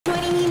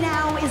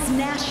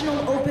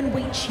national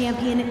openweight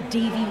champion,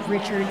 Davey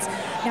Richards.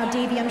 Now,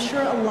 Davey, I'm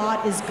sure a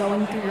lot is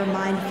going through your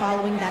mind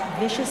following that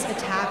vicious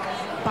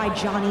attack by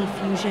Johnny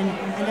Fusion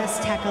and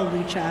Azteca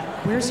Lucha.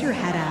 Where's your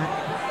head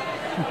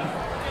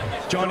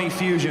at? Johnny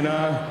Fusion,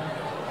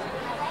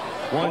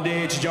 one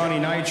day it's Johnny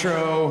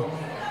Nitro,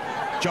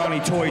 Johnny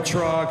Toy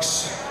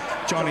Trucks,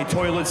 Johnny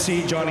Toilet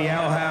Seat, Johnny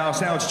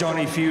Outhouse, now it's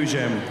Johnny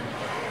Fusion.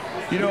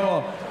 You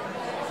know,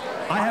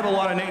 I have a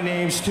lot of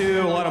nicknames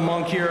too, a lot of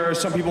monkeys.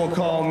 Some people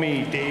call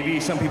me Davey,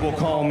 some people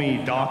call me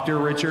Dr.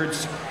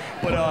 Richards.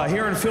 But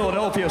here in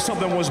Philadelphia,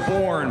 something was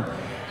born.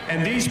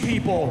 And these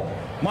people,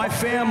 my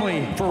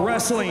family for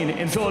wrestling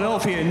in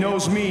Philadelphia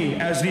knows me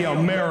as the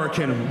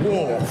American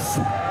Wolf.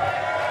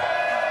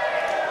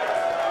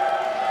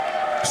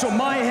 So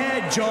my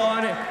head,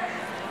 John,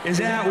 is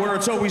at where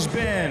it's always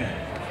been,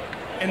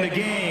 in the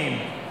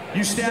game.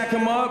 You stack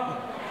them up,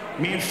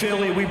 me and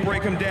Philly, we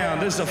break them down.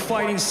 This is a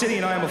fighting city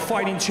and I am a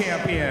fighting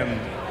champion.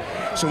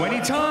 So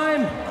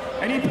anytime,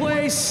 any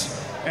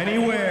place,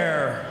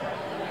 anywhere,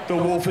 the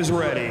Wolf is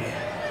ready.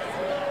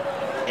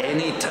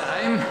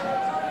 Anytime,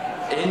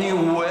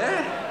 anywhere,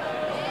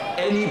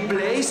 any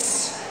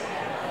place,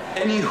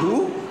 any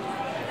who,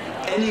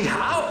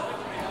 anyhow,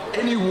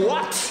 any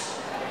what?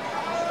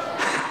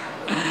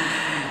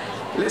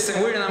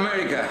 Listen, we're in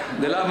America.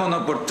 They love on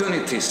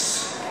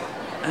opportunities.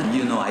 And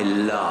you know I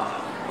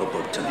love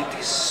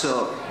opportunities.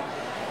 So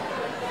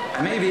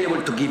I may be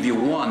able to give you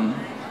one,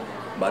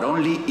 but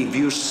only if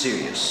you're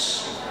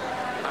serious.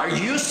 Are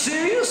you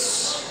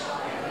serious?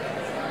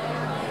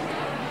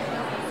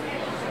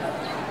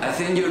 I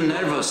think you're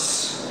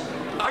nervous.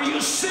 Are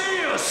you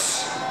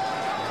serious?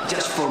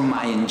 Just for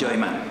my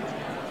enjoyment.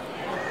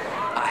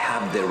 I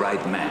have the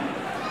right man.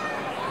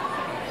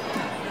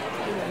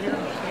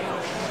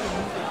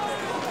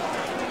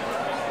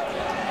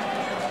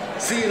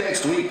 See you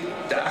next week,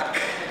 Doc.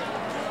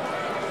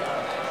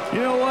 You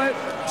know what,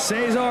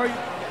 Cesar?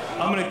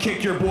 I'm gonna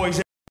kick your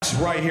boy's ass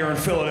right here in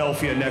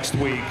Philadelphia next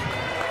week.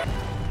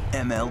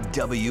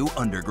 MLW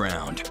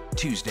Underground,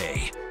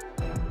 Tuesday.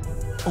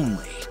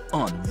 Only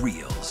on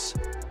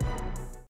REELZ.